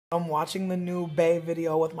I'm watching the new Bay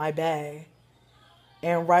video with my Bay,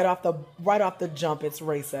 and right off the jump, it's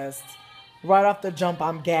racist. Right off the jump,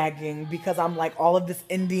 I'm gagging because I'm like all of this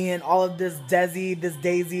Indian, all of this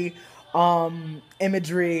Daisy,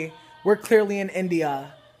 imagery. We're clearly in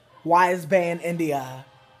India. Why is Bay in India?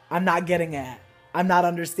 I'm not getting it. I'm not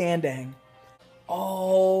understanding.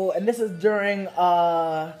 Oh, and this is during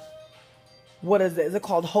what is it? Is it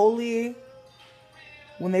called Holi?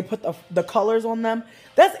 When they put the colors on them.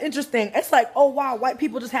 That's interesting. It's like, oh wow, white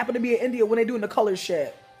people just happen to be in India when they doing the color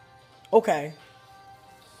shit. Okay.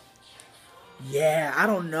 Yeah, I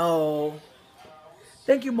don't know.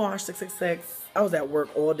 Thank you, Marsh666. I was at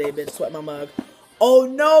work all day, bitch, sweat my mug. Oh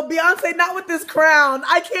no, Beyonce, not with this crown.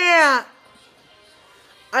 I can't.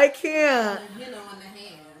 I can't. Henna on the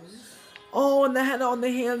hands. Oh, and the henna on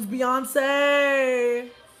the hands, Beyonce.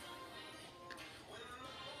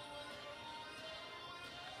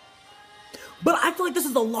 But I feel like this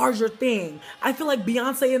is a larger thing. I feel like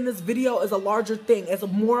Beyonce in this video is a larger thing. It's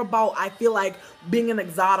more about, I feel like, being an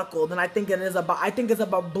exotical than I think it is about. I think it's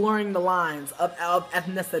about blurring the lines of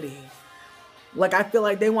ethnicity. Like, I feel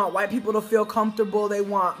like they want white people to feel comfortable. They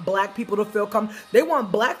want black people to feel comfortable. They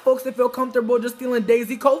want black folks to feel comfortable just stealing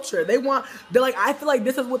Daisy culture. They're like, I feel like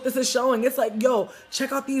this is what this is showing. It's like, yo,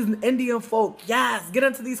 check out these Indian folk. Yes, get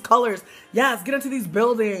into these colors. Yes, get into these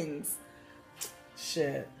buildings.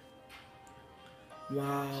 Shit.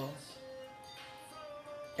 Wow.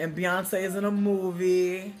 And Beyonce is in a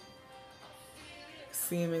movie.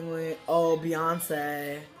 Seemingly. Oh,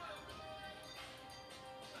 Beyonce.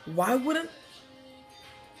 Why wouldn't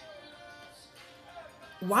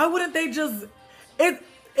they just...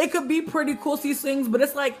 It could be pretty cool, she sings, but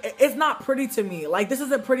it's like, it's not pretty to me. Like, this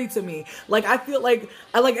isn't pretty to me. Like, I feel like,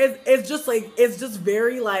 it's just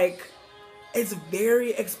very, like... It's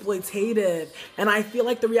very exploitative. And I feel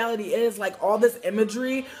like the reality is, like, all this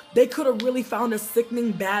imagery, they could have really found a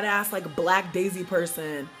sickening, badass, like, black Daisy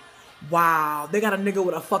person. Wow. They got a nigga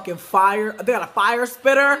with a fucking fire. They got a fire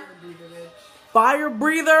spitter. Fire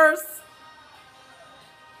breathers.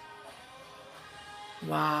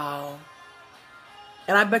 Wow.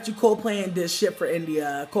 And I bet you Coldplay did shit for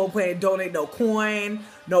India. Coldplay donate no coin,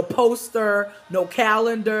 no poster, no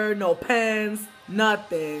calendar, no pens,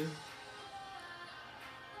 nothing.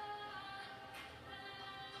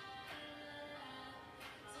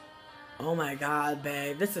 Oh my God,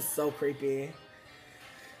 babe. This is so creepy.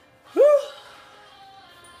 Whew.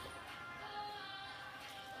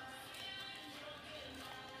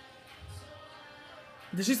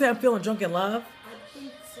 Did she say I'm feeling drunk in love? I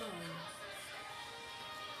think so.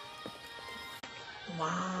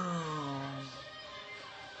 Wow.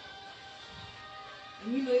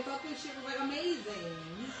 And you know, they thought this shit was like amazing.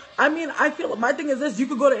 I mean, I feel, my thing is this, you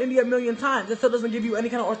could go to India a million times. It still doesn't give you any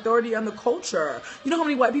kind of authority on the culture. You know how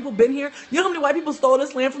many white people been here? You know how many white people stole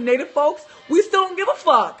this land from native folks? We still don't give a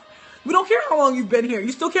fuck. We don't care how long you've been here.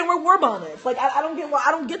 You still can't wear war bonnets. Like, I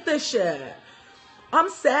don't get this shit.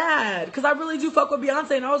 I'm sad because I really do fuck with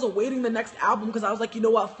Beyonce, and I was awaiting the next album because I was like, you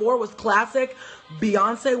know what, 4 was classic.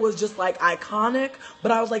 Beyonce was just like iconic,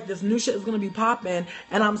 but I was like, this new shit is gonna be popping,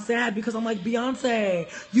 and I'm sad because I'm like, Beyonce,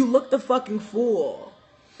 you look the fucking fool.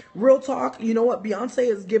 Real talk, you know what, Beyonce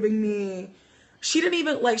is giving me, she didn't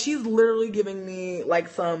even, like, she's literally giving me like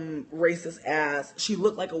some racist ass, she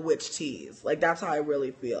looked like a witch tease. Like, that's how I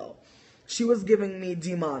really feel. She was giving me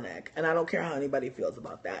demonic, and I don't care how anybody feels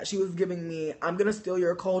about that. She was giving me, I'm gonna steal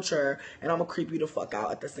your culture, and I'm gonna creep you the fuck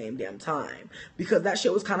out at the same damn time. Because that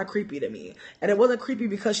shit was kind of creepy to me. And it wasn't creepy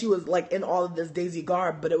because she was, like, in all of this Daisy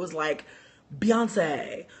garb, but it was like,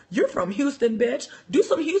 Beyonce, you're from Houston, bitch. Do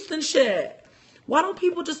some Houston shit. Why don't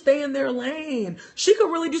people just stay in their lane? She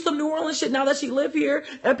could really do some New Orleans shit now that she live here,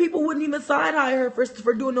 and people wouldn't even side-eye her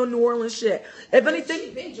for doing no New Orleans shit. If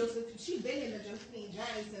anything... She been in the Josephine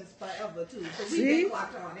Johnny since forever, too. So we been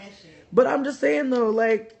clocked on that shit. But I'm just saying, though,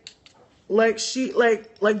 like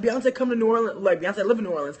Beyonce come to New Orleans, like, Beyonce live in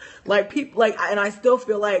New Orleans. Like, people, like, and I still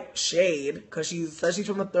feel like shade, because she says she's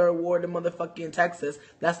from the 3rd Ward in motherfucking Texas.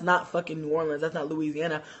 That's not fucking New Orleans. That's not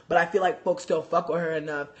Louisiana. But I feel like folks still fuck with her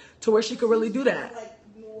enough to where she could really do that. Like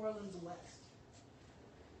New Orleans West.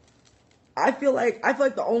 I feel like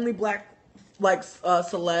the only black, like,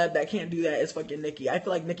 celeb that can't do that is fucking Nicki. I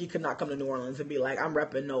feel like Nicki could not come to New Orleans and be like, I'm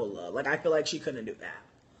repping NOLA. Like, I feel like she couldn't do that.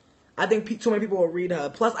 I think too many people will read her.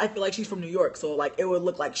 Plus, I feel like she's from New York, so, like, it would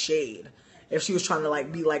look like shade if she was trying to,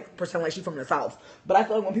 like, be, like, pretend like she's from the South. But I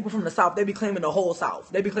feel like when people from the South, they be claiming the whole South.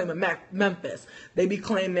 They be claiming Memphis. They be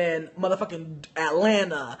claiming motherfucking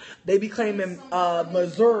Atlanta. They be claiming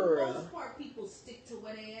Missouri. For the most part, people stick to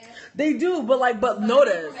where they at. They do, but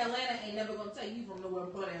notice. From Atlanta ain't never gonna tell you from nowhere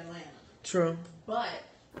but Atlanta. True. But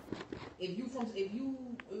if you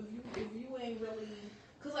ain't really,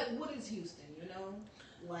 cause like what is Houston, you know?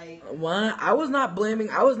 Like what? I was not blaming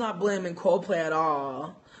Coldplay at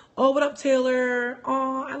all. Oh, what up, Taylor?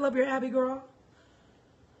 Oh, I love your Abby girl.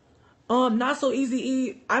 Not so easy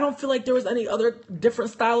E. I don't feel like there was any other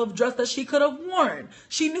different style of dress that she could have worn.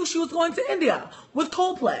 She knew she was going to India with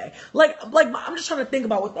Coldplay. Like I'm just trying to think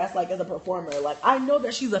about what that's like as a performer. Like I know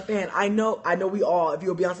that she's a fan. I know we all, if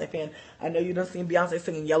you're a Beyonce fan, I know you done seen Beyonce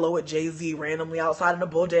singing Yellow with Jay-Z randomly outside in a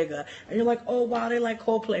bodega. And you're like, oh wow, they like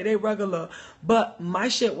Coldplay, they regular. But my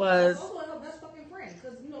shit was also her best fucking friend,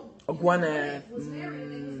 because Gwyneth. Was married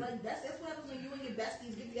and it was like that's what happens when you and your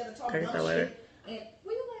besties get together talk Okay, about shit. And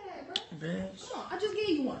where you at, bro? Bitch. Come on, I just gave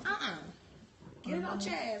you one. Get it out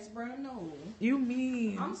your ass, bro. No. You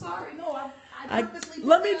mean? I'm sorry. No, I purposely.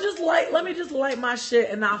 Let me just light my shit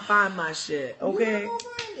and I'll find my shit. Okay. You're not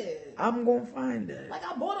gonna find it. I'm gonna find it. Like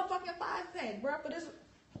I bought a fucking 5-pack, bro, for this.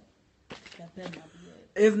 That better not be it.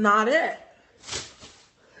 It's not it.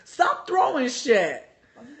 Stop throwing shit.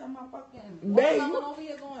 Babe,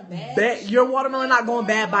 your watermelon not going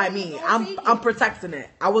bad by me. I'm protecting it.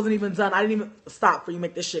 I wasn't even done. I didn't even stop for you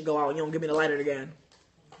make this shit go out and you don't give me the lighter again.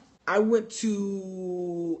 I went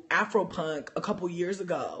to Afropunk a couple years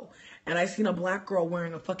ago and I seen a black girl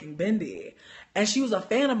wearing a fucking bindi. And she was a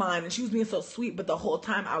fan of mine and she was being so sweet, but the whole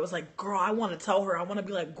time I was like, girl, I want to tell her. I want to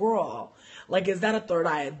be like, girl, like, is that a third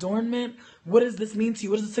eye adornment? What does this mean to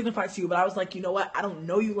you? What does it signify to you? But I was like, you know what? I don't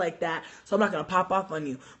know you like that, so I'm not going to pop off on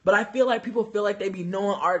you. But I feel like people feel like they be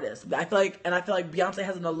known artists. I feel like Beyonce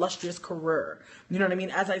has an illustrious career. You know what I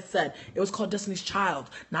mean? As I said, it was called Destiny's Child,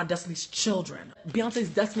 not Destiny's Children. Beyonce's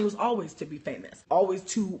destiny was always to be famous, always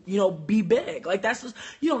to, be big. Like, that's just,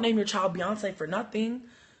 you don't name your child Beyonce for nothing.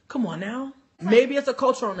 Come on now. Maybe it's a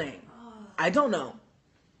cultural name. I don't know.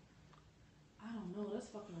 I don't know. That's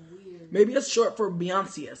fucking weird. Maybe it's short for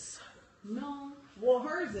Beyonceus. No. Well,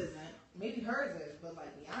 hers isn't. Maybe hers is, but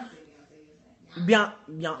like Beyonce isn't.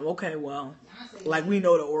 Okay, well, Beyonce like we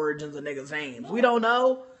know the origins of niggas' names. No, we don't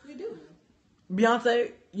know. We do.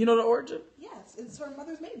 Beyonce, you know the origin? Yes, it's her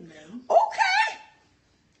mother's maiden name. Okay.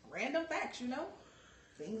 Random facts,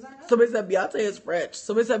 Things I know. Somebody said Beyonce is French.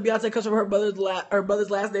 Somebody said Beyonce comes from her brother's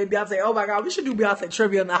last name, Beyonce. Oh my God, we should do Beyonce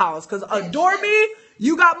trivia in the house. Because Adore Me,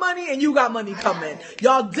 you got money and you got money coming.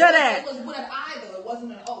 Y'all did it. It was with an I though. It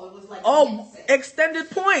wasn't an O. It was like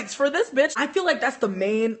extended points for this bitch. I feel like that's the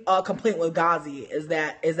main complaint with Ghazi is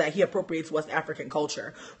that he appropriates West African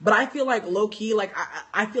culture. But I feel like low key, like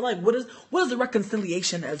I feel like what is the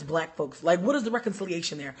reconciliation as black folks? Like what is the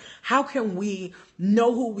reconciliation there? How can we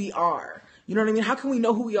know who we are? You know what I mean? How can we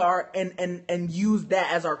know who we are and use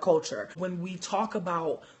that as our culture? When we talk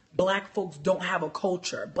about black folks don't have a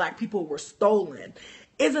culture, black people were stolen,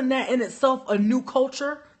 isn't that in itself a new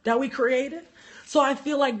culture that we created? So I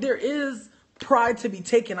feel like there is pride to be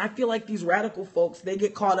taken. I feel like these radical folks, they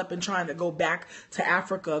get caught up in trying to go back to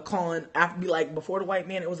Africa, be like, before the white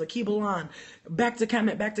man, it was a Kibalan, back to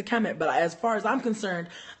Kemet. But as far as I'm concerned,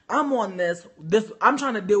 I'm on this, I'm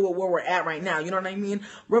trying to deal with where we're at right now. You know what I mean?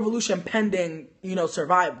 Revolution pending,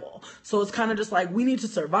 survival. So it's kind of just like, we need to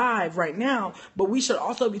survive right now, but we should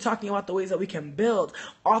also be talking about the ways that we can build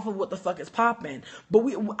off of what the fuck is popping. But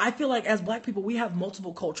I feel like as black people, we have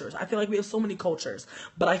multiple cultures. I feel like we have so many cultures,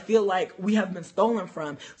 but I feel like we have been stolen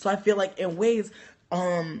from. So I feel like in ways,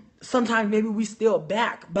 sometimes maybe we steal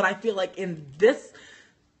back, but I feel like in this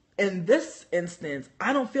instance,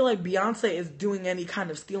 I don't feel like Beyonce is doing any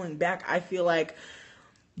kind of stealing back. I feel like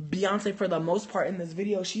Beyonce, for the most part in this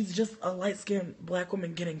video, she's just a light-skinned black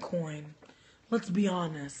woman getting coin. Let's be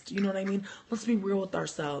honest. You know what I mean? Let's be real with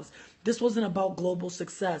ourselves. This wasn't about global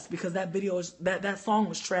success because that video is that song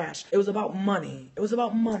was trash. It was about money. It was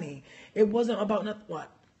about money. It wasn't about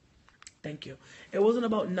what? Thank you. It wasn't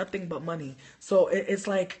about nothing but money. So it's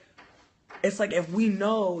like if we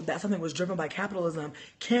know that something was driven by capitalism,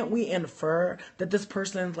 can't we infer that this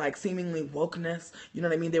person's like seemingly wokeness, you know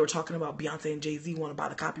what I mean? They were talking about Beyonce and Jay-Z want to buy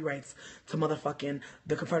the copyrights to motherfucking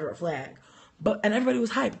the Confederate flag. And everybody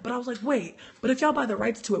was hyped. But I was like, wait, but if y'all buy the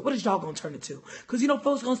rights to it, what is y'all gonna turn it to? Because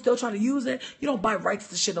folks gonna still try to use it. You don't buy rights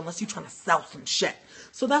to shit unless you're trying to sell some shit.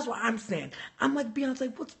 So that's what I'm saying. I'm like,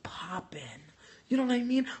 Beyonce, what's poppin'? You know what I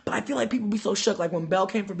mean? But I feel like people be so shook. Like when Belle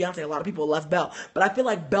came for Beyonce, a lot of people left Belle. But I feel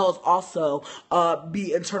like Belle's also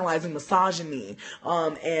be internalizing misogyny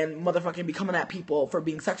and motherfucking be coming at people for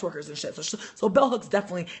being sex workers and shit. So Bell Hooks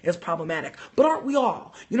definitely is problematic. But aren't we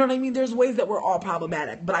all? You know what I mean? There's ways that we're all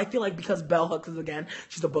problematic. But I feel like because Bell Hooks is, again,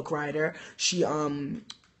 she's a book writer. She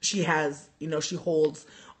has, she holds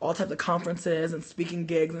all types of conferences and speaking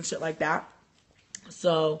gigs and shit like that.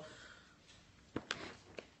 So...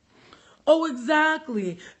 Oh,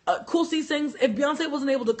 exactly. Cool C sings, if Beyonce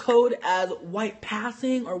wasn't able to code as white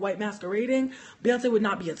passing or white masquerading, Beyonce would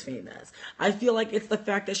not be as famous. I feel like it's the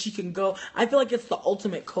fact that she can go, I feel like it's the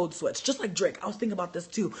ultimate code switch. Just like Drake. I was thinking about this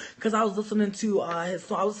too, because I was listening to his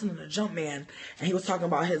song, I was listening to Jumpman, and he was talking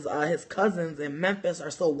about his cousins in Memphis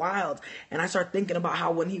are so wild. And I started thinking about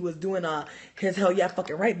how when he was doing his Hell Yeah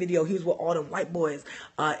Fucking Right video, he was with all them white boys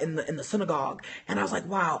in the synagogue. And I was like,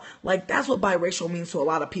 wow, like that's what biracial means to a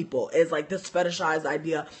lot of people, is like this fetishized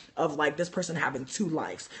idea of like this person having two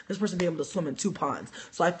lives, this person being able to swim in two ponds.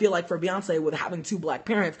 So I feel like for Beyonce, with having two black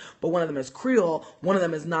parents, but one of them is Creole, one of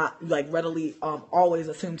them is not like readily always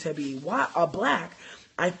assumed to be black,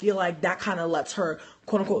 I feel like that kind of lets her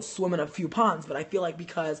quote unquote swim in a few ponds. But I feel like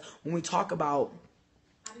because when we talk about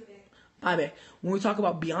when we talk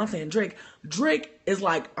about Beyonce and Drake is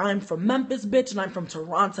like, I'm from Memphis, bitch, and I'm from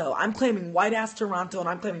Toronto. I'm claiming white ass Toronto and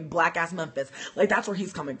I'm claiming black ass Memphis. Like, that's where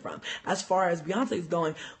he's coming from. As far as Beyonce's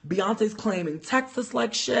going, Beyonce's claiming Texas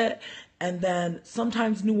like shit, and then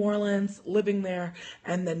sometimes New Orleans, living there,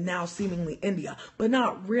 and then now seemingly India. But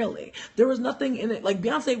not really. There was nothing in it. Like,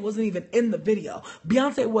 Beyonce wasn't even in the video.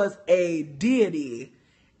 Beyonce was a deity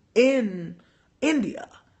in India.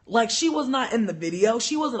 Like, she was not in the video.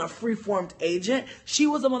 She wasn't a free-formed agent. She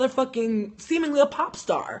was a motherfucking, seemingly a pop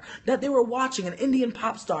star that they were watching, an Indian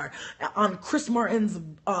pop star. On Chris Martin's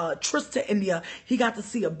tryst to India, he got to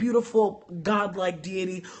see a beautiful, godlike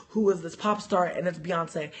deity who is this pop star, and it's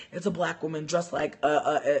Beyonce. It's a black woman dressed like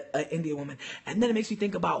a Indian woman. And then it makes me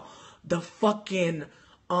think about the fucking,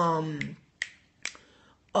 the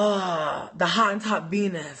Hottentot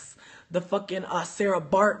Venus, the fucking Sarah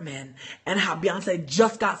Bartman, and how Beyonce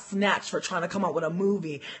just got snatched for trying to come out with a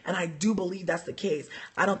movie. And I do believe that's the case.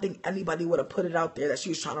 I don't think anybody would have put it out there that she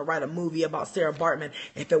was trying to write a movie about Sarah Bartman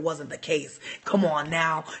if it wasn't the case. Come on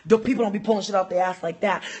now. People don't be pulling shit out their ass like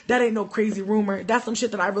that. That ain't no crazy rumor. That's some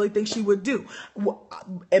shit that I really think she would do.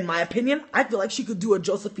 In my opinion, I feel like she could do a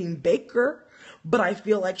Josephine Baker, but I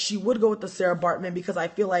feel like she would go with the Sarah Bartman because I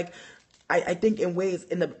feel like I think in ways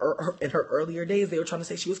in her earlier days, they were trying to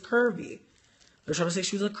say she was curvy. They're trying to say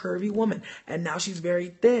she was a curvy woman, and now she's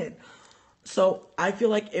very thin. So I feel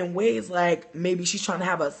like in ways like maybe she's trying to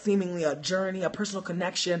have seemingly a journey, a personal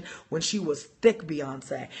connection when she was thick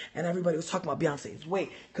Beyonce, and everybody was talking about Beyonce's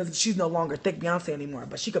weight because she's no longer thick Beyonce anymore,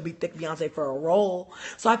 but she could be thick Beyonce for a role.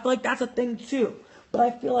 So I feel like that's a thing too. But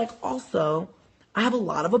I feel like also I have a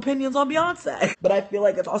lot of opinions on Beyonce, but I feel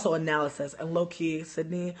like it's also analysis, and low key,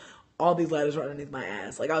 Sydney, all these lighters are underneath my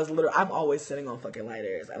ass. Like, I'm always sitting on fucking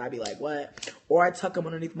lighters. And I'd be like, what? Or I tuck them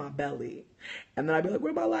underneath my belly. And then I'd be like,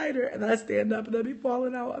 where's my lighter? And then I stand up and they'd be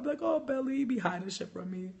falling out. I'd be like, oh, belly, you be hiding shit from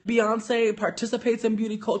me. Beyonce participates in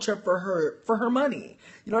beauty culture for her money.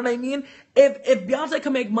 You know what I mean? If Beyonce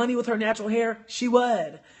could make money with her natural hair, she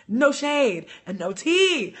would. No shade and no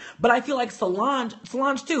tea. But I feel like Solange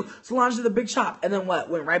too. Solange did the big chop and then what?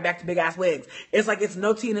 Went right back to big ass wigs. It's like it's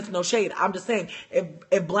no tea and it's no shade. I'm just saying,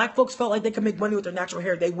 if black folks felt like they could make money with their natural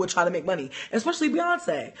hair, they would try to make money. Especially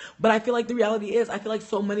Beyonce. But I feel like the reality is, I feel like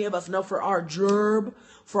so many of us know for our gerb,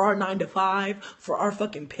 for our 9 to 5, for our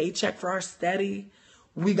fucking paycheck, for our steady,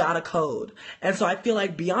 we got a code. And so I feel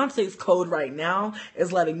like Beyonce's code right now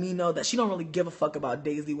is letting me know that she don't really give a fuck about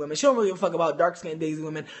Daisy women. She don't really give a fuck about dark-skinned Daisy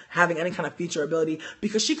women having any kind of feature ability,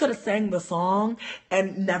 because she could have sang the song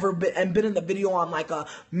and been in the video on like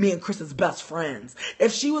me and Chris's best friends.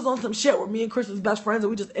 If she was on some shit where me and Chris's best friends and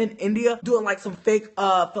we just in India doing like some fake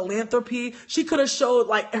philanthropy, she could have showed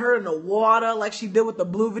like her in the water like she did with the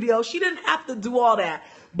Blue video. She didn't have to do all that.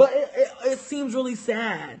 But it seems really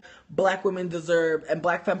sad. Black women deserve, and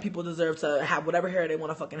black femme people deserve to have whatever hair they want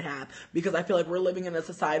to fucking have. Because I feel like we're living in a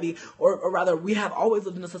society, or rather we have always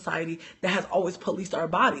lived in a society that has always policed our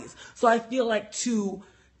bodies. So I feel like to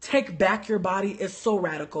take back your body is so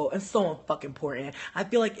radical and so fucking important. I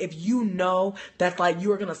feel like if you know that like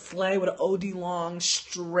you are gonna slay with an OD long,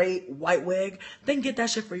 straight white wig, then get that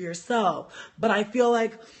shit for yourself. But I feel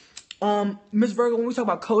like Miss Virgo, when we talk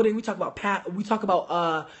about coding, we talk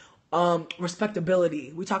about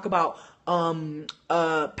respectability. We talk about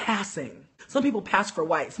passing. Some people pass for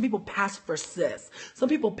white. Some people pass for cis. Some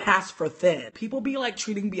people pass for thin. People be like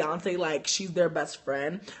treating Beyonce like she's their best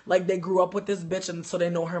friend. Like they grew up with this bitch and so they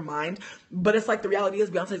know her mind. But it's like the reality is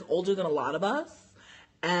Beyonce's older than a lot of us.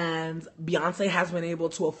 And Beyonce has been able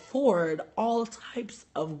to afford all types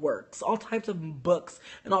of works, all types of books,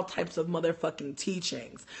 and all types of motherfucking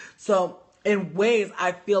teachings. So in ways,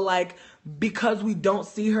 I feel like because we don't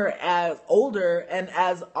see her as older and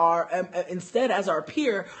as instead as our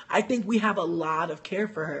peer, I think we have a lot of care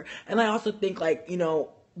for her. And I also think like, you know,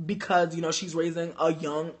 because, you know, she's raising a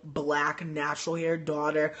young black natural hair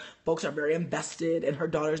daughter. Folks are very invested in her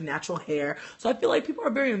daughter's natural hair. So I feel like people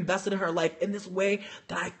are very invested in her life in this way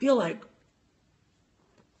that I feel like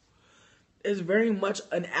is very much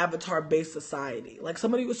an avatar-based society. Like,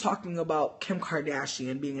 somebody was talking about Kim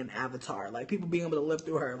Kardashian being an avatar, like people being able to live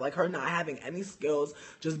through her, like her not having any skills,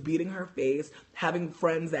 just beating her face, having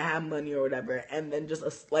friends that have money or whatever, and then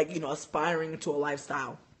just like, you know, aspiring to a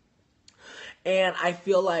lifestyle. And I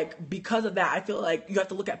feel like because of that, I feel like you have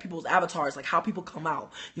to look at people's avatars, like how people come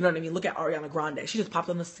out. You know what I mean? Look at Ariana Grande. She just popped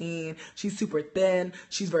on the scene. She's super thin.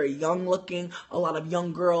 She's very young looking. A lot of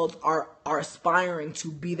young girls are aspiring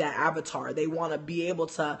to be that avatar. They want to be able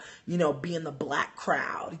to, you know, be in the black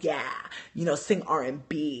crowd. Yeah. You know, sing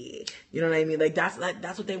R&B. You know what I mean? Like that's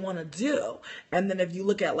what they want to do. And then if you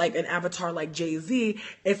look at like an avatar like Jay-Z,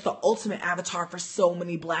 it's the ultimate avatar for so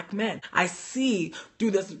many black men. I see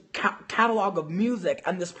through this catalog of music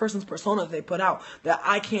and this person's persona that they put out that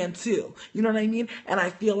I can too. You know what I mean? And I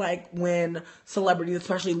feel like when celebrities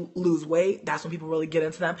especially lose weight, that's when people really get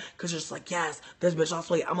into them, because you're just like, yes, this bitch lost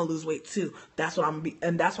weight, I'm gonna lose weight too. That's what I'm gonna be.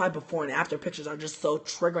 And that's why before and after pictures are just so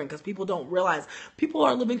triggering, because people don't realize people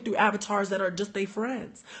are living through avatars that are just their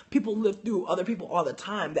friends. People live through other people all the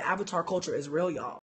time. The avatar culture is real, y'all.